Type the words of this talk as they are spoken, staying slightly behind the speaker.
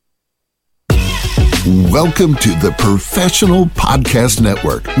Welcome to the Professional Podcast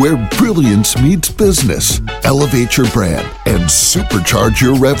Network, where brilliance meets business. Elevate your brand and supercharge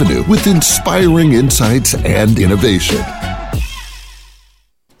your revenue with inspiring insights and innovation.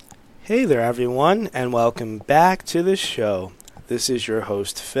 Hey there, everyone, and welcome back to the show. This is your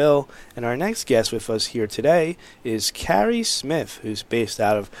host, Phil, and our next guest with us here today is Carrie Smith, who's based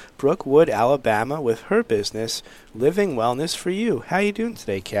out of Brookwood, Alabama, with her business, Living Wellness for You. How you doing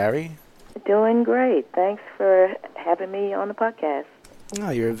today, Carrie? Doing great. Thanks for having me on the podcast. Oh,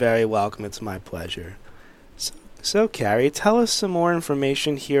 you're very welcome. It's my pleasure. So, Carrie, tell us some more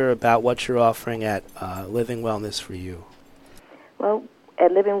information here about what you're offering at Living Wellness for You. Well,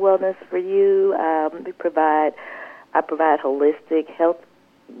 at Living Wellness for You, I provide holistic health,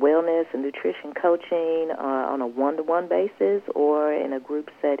 wellness, and nutrition coaching on a one-to-one basis or in a group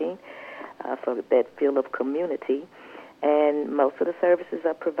setting for that feel of community. And most of the services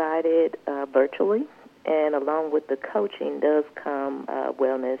are provided virtually, and along with the coaching does come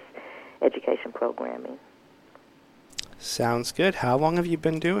wellness education programming. Sounds good. How long have you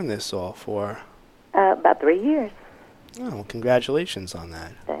been doing this all for? About 3 years. Oh, well, congratulations on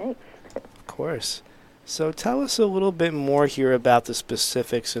that. Thanks. Of course. So tell us a little bit more here about the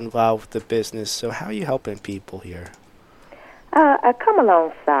specifics involved with the business. So how are you helping people here? I come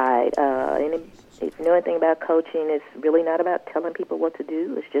alongside. If you know anything about coaching, it's really not about telling people what to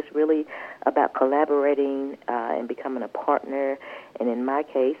do. It's just really about collaborating and becoming a partner, and in my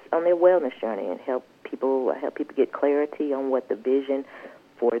case, on their wellness journey, and help people get clarity on what the vision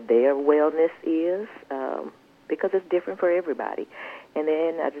for their wellness is, because it's different for everybody. And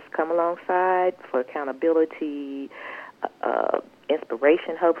then I just come alongside for accountability,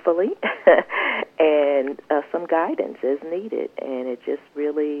 inspiration, hopefully, and some guidance as needed. And it just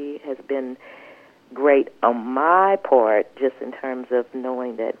really has been great on my part, just in terms of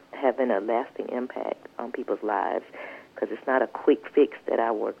knowing that having a lasting impact on people's lives, because it's not a quick fix that I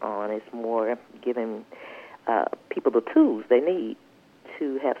work on. It's more giving people the tools they need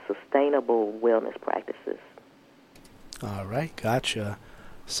to have sustainable wellness practices. All right, gotcha.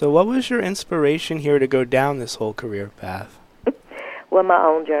 So what was your inspiration here to go down this whole career path? Well, my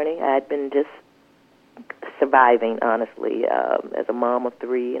own journey. I'd been just surviving, honestly, as a mom of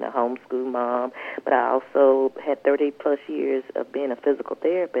three and a homeschool mom. But I also had 30-plus years of being a physical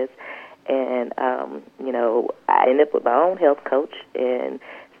therapist. And, I ended up with my own health coach and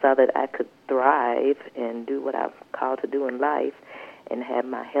saw that I could thrive and do what I'm called to do in life and have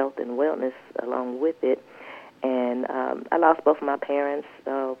my health and wellness along with it. And I lost both of my parents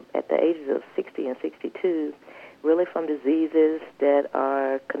at the ages of 60 and 62, really from diseases that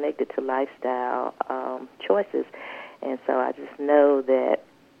are connected to lifestyle choices. And so I just know that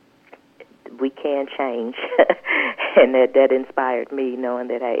we can change, and that inspired me, knowing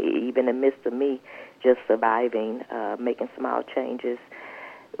that, hey, even in the midst of me just surviving, making small changes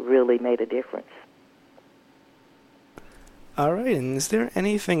really made a difference. All right, and is there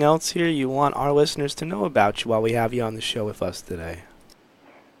anything else here you want our listeners to know about you while we have you on the show with us today?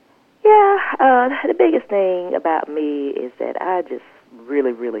 Yeah, the biggest thing about me is that I just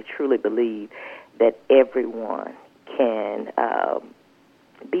really, really, truly believe that everyone can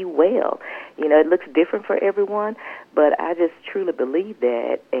be well. It looks different for everyone, but I just truly believe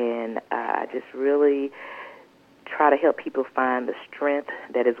that, and I just really try to help people find the strength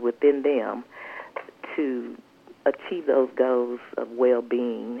that is within them to achieve those goals of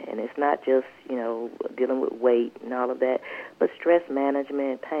well-being. And it's not just, dealing with weight and all of that, but stress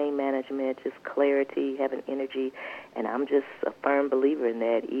management, pain management, just clarity, having energy. And I'm just a firm believer in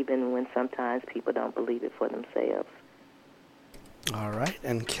that, even when sometimes people don't believe it for themselves. All right.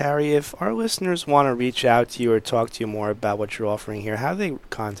 And Carrie, if our listeners want to reach out to you or talk to you more about what you're offering here, how do they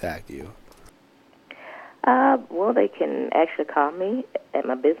contact you? Well, they can actually call me at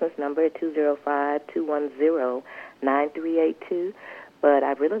my business number at 205-210-9382. But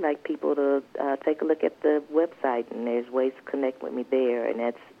I'd really like people to take a look at the website, and there's ways to connect with me there, and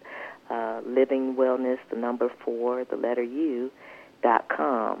that's Living Wellness, the number 4, the letter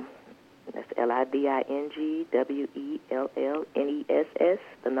U.com. That's LIVINGWELLNESS,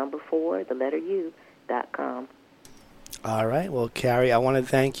 the number 4, the letter U.com. All right. Well, Carrie, I want to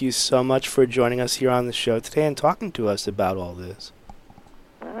thank you so much for joining us here on the show today and talking to us about all this.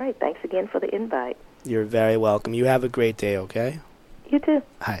 All right. Thanks again for the invite. You're very welcome. You have a great day, okay? You too.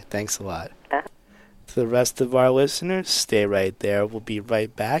 All right. Thanks a lot. To the rest of our listeners, stay right there. We'll be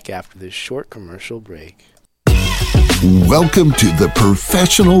right back after this short commercial break. Welcome to the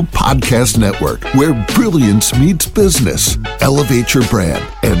Professional Podcast Network, where brilliance meets business. Elevate your brand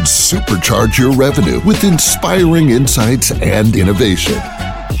and supercharge your revenue with inspiring insights and innovation.